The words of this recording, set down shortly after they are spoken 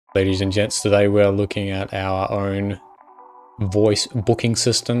Ladies and gents, today we're looking at our own voice booking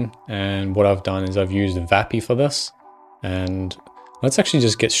system, and what I've done is I've used Vapi for this. And let's actually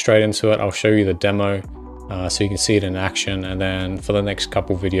just get straight into it. I'll show you the demo so you can see it in action, and then for the next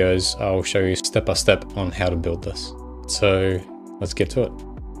couple videos I'll show you step by step on how to build this. So let's get to it.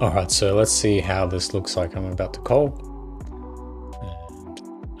 Alright, so let's see how this looks like. I'm about to call,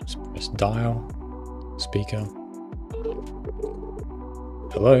 and just press dial, speaker.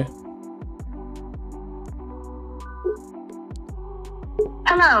 Hello.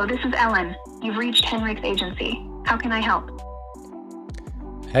 Hello, this is Ellen. You've reached Henrik's agency. How can I help?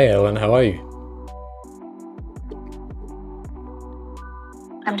 Hey Ellen, how are you?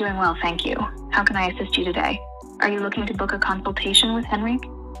 I'm doing well, thank you. How can I assist you today? Are you looking to book a consultation with Henrik?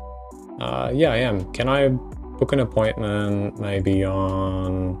 Yeah, I am. Can I book an appointment maybe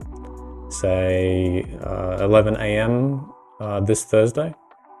on, say, 11 a.m. This Thursday?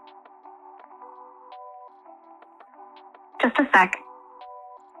 Just a sec.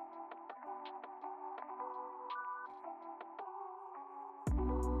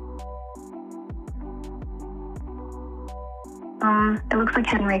 It looks like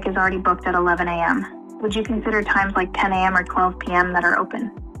Henrik is already booked at 11 a.m. Would you consider times like 10 a.m. or 12 p.m. that are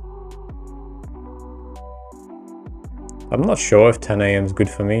open? I'm not sure if 10 a.m. is good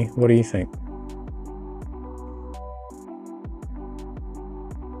for me. What do you think?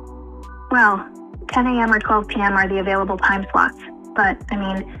 Well, 10 a.m. or 12 p.m. are the available time slots, but, I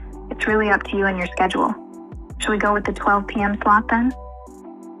mean, it's really up to you and your schedule. Shall we go with the 12 p.m. slot then?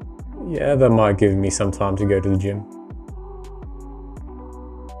 Yeah, that might give me some time to go to the gym.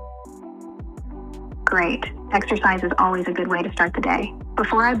 Great. Exercise is always a good way to start the day.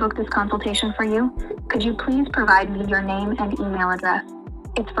 Before I book this consultation for you, could you please provide me your name and email address?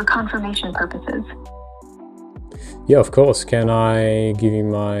 It's for confirmation purposes. Yeah, of course. Can I give you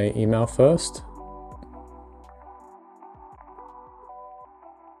my email first?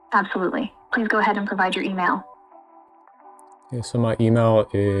 Absolutely. Please go ahead and provide your email. Yeah, so my email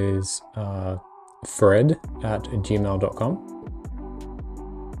is fred@gmail.com.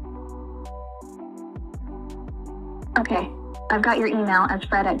 Okay, I've got your email as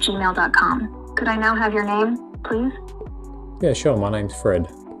fred@gmail.com. Could I now have your name, please? Yeah, sure. My name's Fred.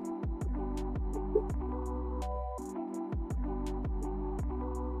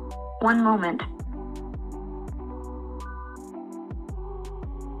 One moment.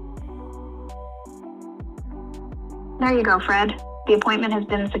 There you go, Fred. The appointment has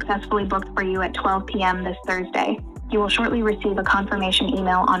been successfully booked for you at 12 p.m. this Thursday. You will shortly receive a confirmation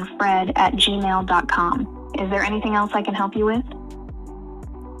email on fred@gmail.com. Is there anything else I can help you with?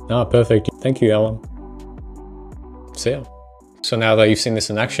 Ah, perfect. Thank you, Ellen. See ya. So now that you've seen this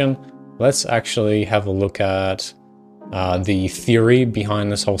in action, let's actually have a look at the theory behind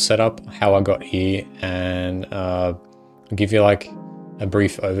this whole setup, how I got here, and I'll give you like a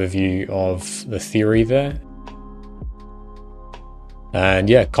brief overview of the theory there. And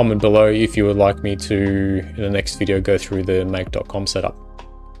yeah, comment below if you would like me to, in the next video, go through the make.com setup.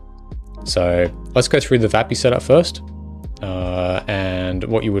 So let's go through the Vapi setup first. And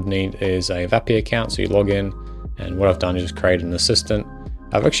what you would need is a Vapi account. So you log in, and what I've done is just create an assistant.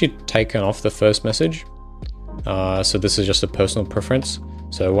 I've actually taken off the first message. So this is just a personal preference.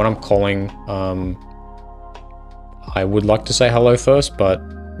 So when I'm calling, I would like to say hello first, but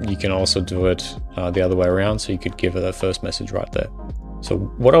you can also do it the other way around. So you could give it a first message right there. So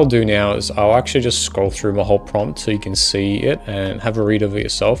what I'll do now is I'll actually just scroll through my whole prompt so you can see it and have a read of it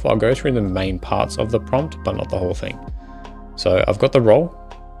yourself. I'll go through the main parts of the prompt, but not the whole thing. So I've got the role,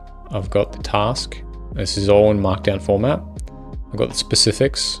 I've got the task. This is all in markdown format. I've got the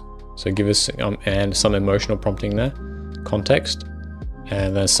specifics. So give us and some emotional prompting there, context,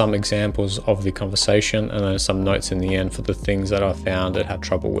 and then some examples of the conversation, and then some notes in the end for the things that I found it had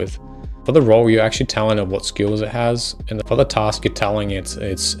trouble with. For the role, you're actually telling it what skills it has, and for the task, you're telling it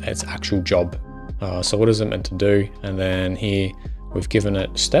its actual job. So what is it meant to do? And then here we've given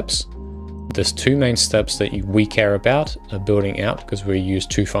it steps. There's two main steps that we care about building out, because we use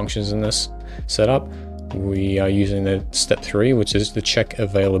two functions in this setup. We are using the step 3, which is the check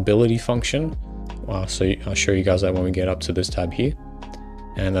availability function. So I'll show you guys that when we get up to this tab here.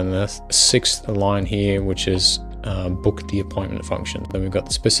 And then the 6th line here, which is book the appointment function. Then we've got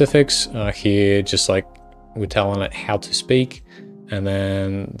the specifics here, just like we're telling it how to speak. And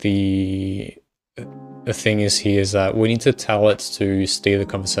then the thing is here is that we need to tell it to steer the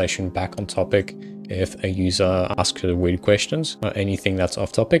conversation back on topic if a user asks weird questions or anything that's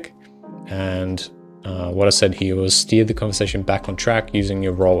off topic. And what I said here was steer the conversation back on track using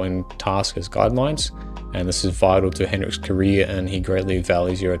your role and task as guidelines. and this is vital to Henrik's career, and he greatly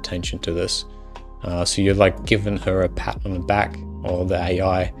values your attention to this. So you're like giving her a pat on the back, or the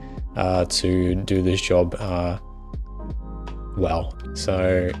AI, to do this job well.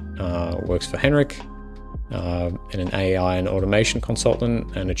 So works for Henrik, and an AI and automation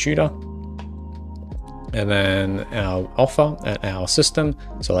consultant and a tutor. And then our offer and our system.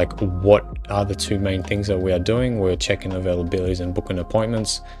 So like, what are the two main things that we are doing? We're checking availabilities and booking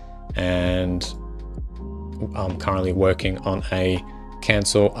appointments, and I'm currently working on a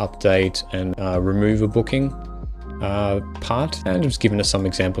cancel, update, and remove a booking part, and just giving us some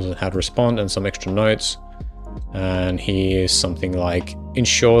examples of how to respond and some extra notes. And here's something like,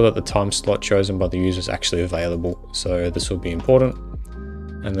 ensure that the time slot chosen by the user is actually available. So this will be important.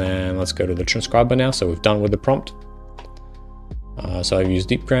 And then let's go to the transcriber now. So we've done with the prompt. So I've used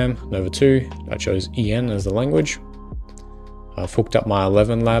DeepGram, Nova 2. I chose EN as the language. I've hooked up my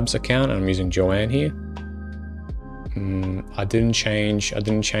 11 Labs account, and I'm using Joanne here. I didn't change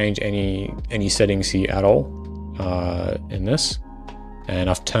any settings here at all in this. And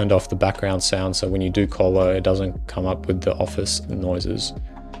I've turned off the background sound, so when you do call her, it doesn't come up with the office noises.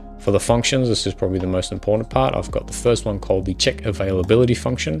 For the functions, this is probably the most important part. I've got the first one called the check availability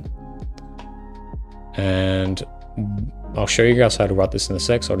function. And I'll show you guys how to write this in a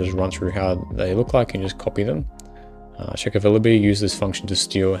sec, so I'll just run through how they look like and just copy them. Check availability, use this function to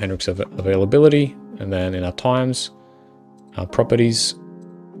steal Henrik's availability. And then in our times, properties,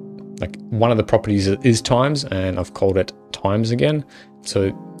 like one of the properties is times, and I've called it times again.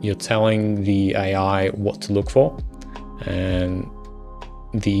 So you're telling the AI what to look for, and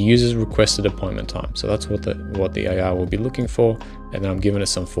the user's requested appointment time. So that's what the AI will be looking for, and then I'm giving it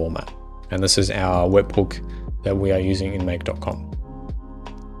some format. And this is our webhook that we are using in make.com.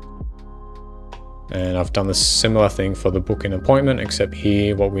 And I've done the similar thing for the booking appointment, except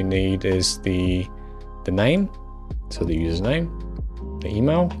here what we need is the name, so the user's name, the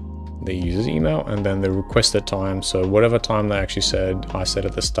email, the user's email, and then the requested time. So whatever time they actually said, I said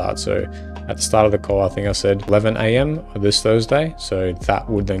at the start. So at the start of the call, I think I said 11 a.m. this Thursday. So that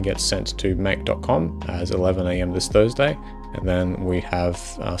would then get sent to make.com as 11 a.m. this Thursday. And then we have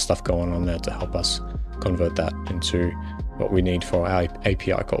stuff going on there to help us convert that into what we need for our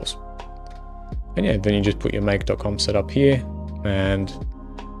API calls. And yeah, then you just put your make.com setup here. And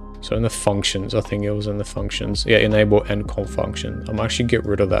so in the functions, I think it was in the functions. Yeah, enable end call function. I'm actually get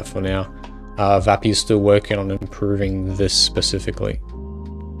rid of that for now. Vapi is still working on improving this specifically.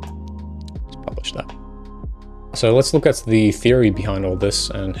 Let's publish that. So let's look at the theory behind all this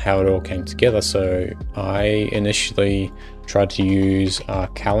and how it all came together. So I initially tried to use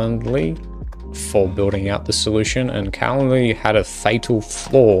Calendly for building out the solution, and Calendly had a fatal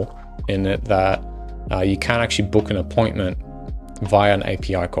flaw in it that you can't actually book an appointment via an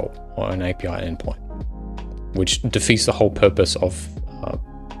API call or an API endpoint, which defeats the whole purpose of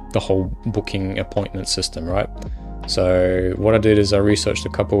the whole booking appointment system, right? So what I did is I researched a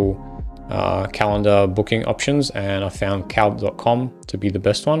couple calendar booking options, and I found cal.com to be the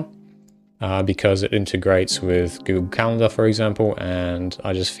best one because it integrates with Google Calendar, for example, and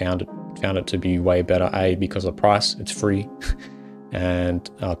I just found it to be way better. A, because of price, it's free, and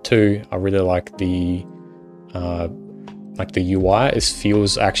two, I really like the UI.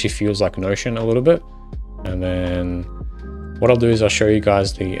 It actually feels like Notion a little bit. And then what I'll do is I'll show you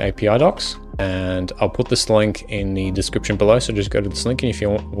guys the API docs, and I'll put this link in the description below. So just go to this link, and if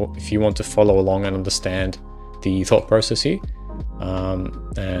you want to follow along and understand the thought process here,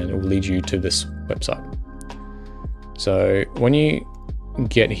 and it will lead you to this website. So when you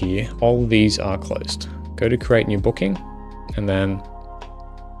get here, all of these are closed. Go to create new booking, and then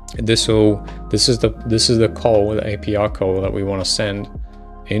this is the call, the API call that we want to send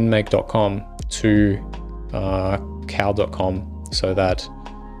in make.com to cal.com so that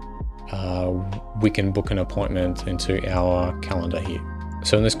we can book an appointment into our calendar here.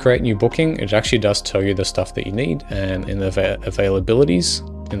 So in this create new booking, it actually does tell you the stuff that you need, and in the availabilities,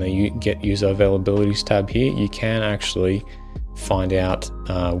 in the get user availabilities tab here, you can actually find out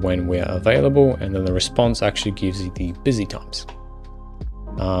when we're available, and then the response actually gives you the busy times.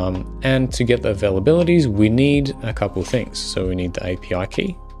 And to get the availabilities, we need a couple things. So we need the API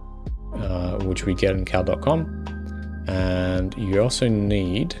key, which we get in cal.com, and you also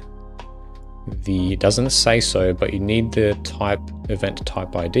need it doesn't say so, but you need the event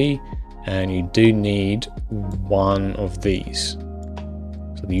type ID, and you do need one of these.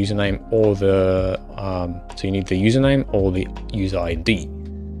 So the username or so you need the username or the user ID.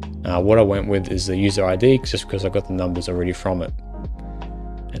 What I went with is the user ID just because I got the numbers already from it.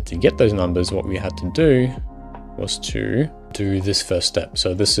 And to get those numbers, what we had to do was to do this first step.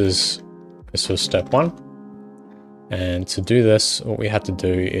 So this is This was step 1. And to do this, what we had to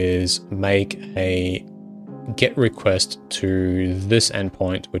do is make a GET request to this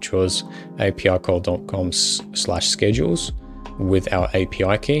endpoint, which was apicall.com/schedules with our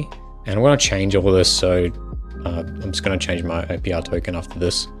API key. And I'm going to change all of this, so I'm just going to change my API token after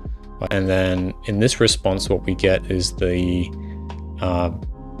this. And then in this response, what we get is we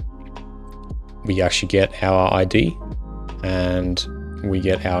actually get our ID and we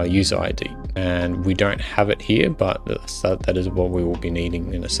get our user ID. And we don't have it here, but that is what we will be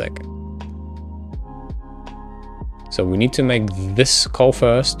needing in a second. So we need to make this call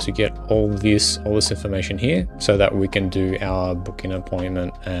first to get all this information here, so that we can do our booking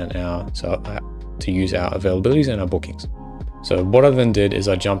appointment and to use our availabilities and our bookings. So what I then did is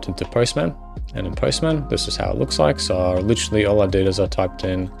I jumped into Postman, and in Postman, this is how it looks like. So literally all I did is I typed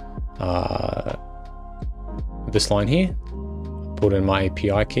in this line here, put in my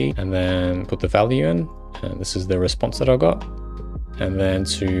API key, and then put the value in, and this is the response that I got. And then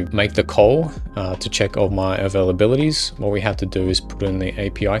to make the call to check all my availabilities, what we have to do is put in the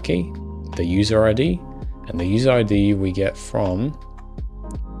API key, the user ID, and the user ID we get from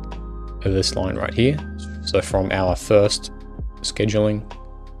this line right here. So from our first scheduling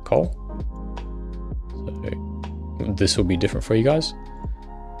call. So this will be different for you guys.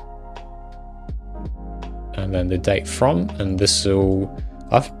 And then the date from, and this will,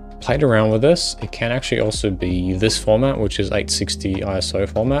 I've played around with this. It can actually also be this format, which is 860 ISO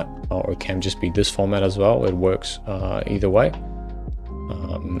format, or it can just be this format as well. It works either way.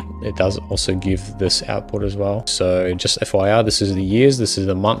 It does also give this output as well. So just FYI, this is the years, this is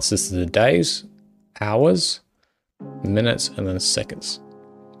the months, this is the days, hours, minutes, and then seconds.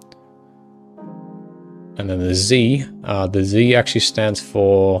 And then the Z actually stands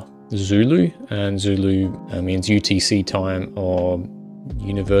for Zulu, and Zulu means UTC time or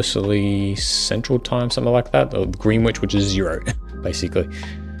Universally Central Time, something like that, or Greenwich, which is 0 basically.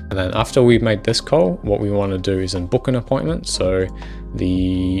 And then after we've made this call, what we want to do is then book an appointment. So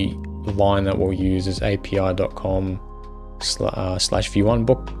the line that we'll use is api.com/v1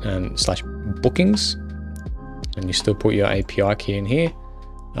 book and /bookings, and you still put your API key in here.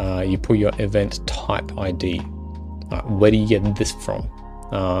 You put your event type ID. Where do you get this from?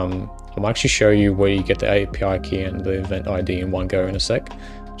 I'll actually show you where you get the API key and the event ID in one go in a sec.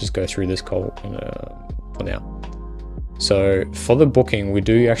 Just go through this call for now. So for the booking, we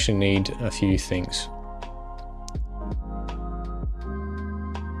do actually need a few things.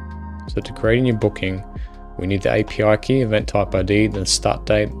 So to create a new booking, we need the API key, event type ID, the start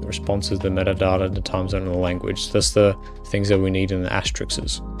date, the responses, the metadata, the time zone, and the language. That's the things that we need in the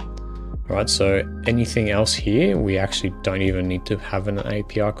asterisks. All right, so anything else here, we actually don't even need to have an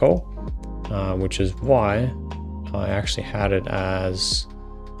API call, which is why I actually had it as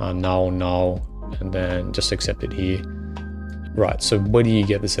null, and then just accept it here. Right, so where do you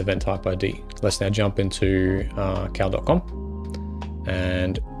get this event type ID? Let's now jump into cal.com.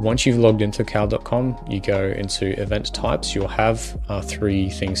 And once you've logged into cal.com, you go into event types. You'll have 3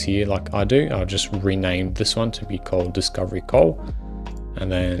 things here like I do. I'll just rename this one to be called discovery call.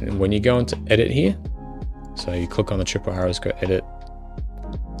 And then when you go into edit here, so you click on the triple arrows, go edit,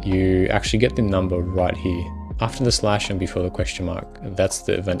 you actually get the number right here. After the slash and before the question mark, that's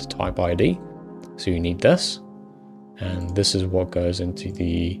the event type ID. So you need this, and this is what goes into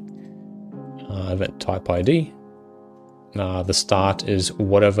the event type ID. The start is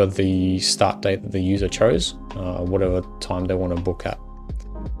whatever the start date that the user chose, whatever time they want to book at.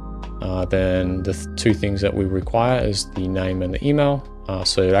 Then the 2 things that we require is the name and the email.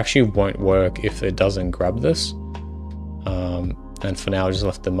 So it actually won't work if it doesn't grab this. And for now, I just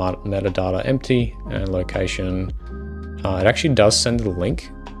left the metadata empty, and location. It actually does send a link.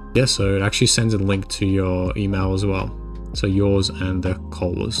 Yeah, so it actually sends a link to your email as well. So yours and the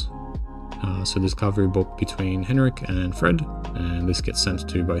callers. So discovery book between Henrik and Fred, and this gets sent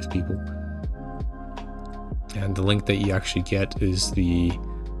to both people. And the link that you actually get is the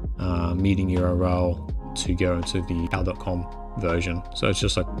meeting URL to go into the cal.com version. So it's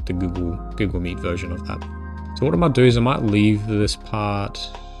just like the Google Meet version of that. So what I might do is I might leave this part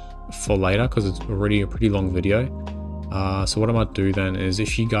for later because it's already a pretty long video. So what I might do then is,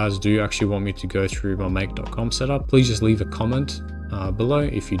 if you guys do actually want me to go through my make.com setup, please just leave a comment below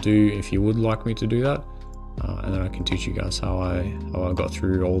if you would like me to do that, and then I can teach you guys how I got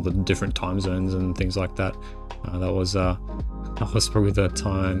through all the different time zones and things like that. That was probably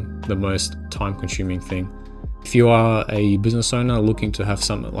the most time-consuming thing. If you are a business owner looking to have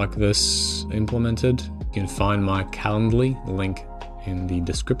something like this implemented, you can find my Calendly link in the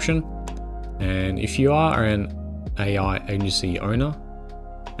description. And if you are an AI agency owner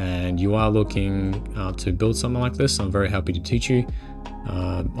and you are looking to build something like this, I'm very happy to teach you.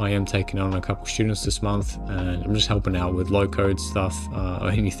 I am taking on a couple students this month, and I'm just helping out with low code stuff or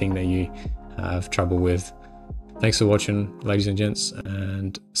anything that you have trouble with. Thanks for watching, ladies and gents,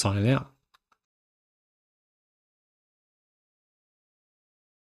 and signing out.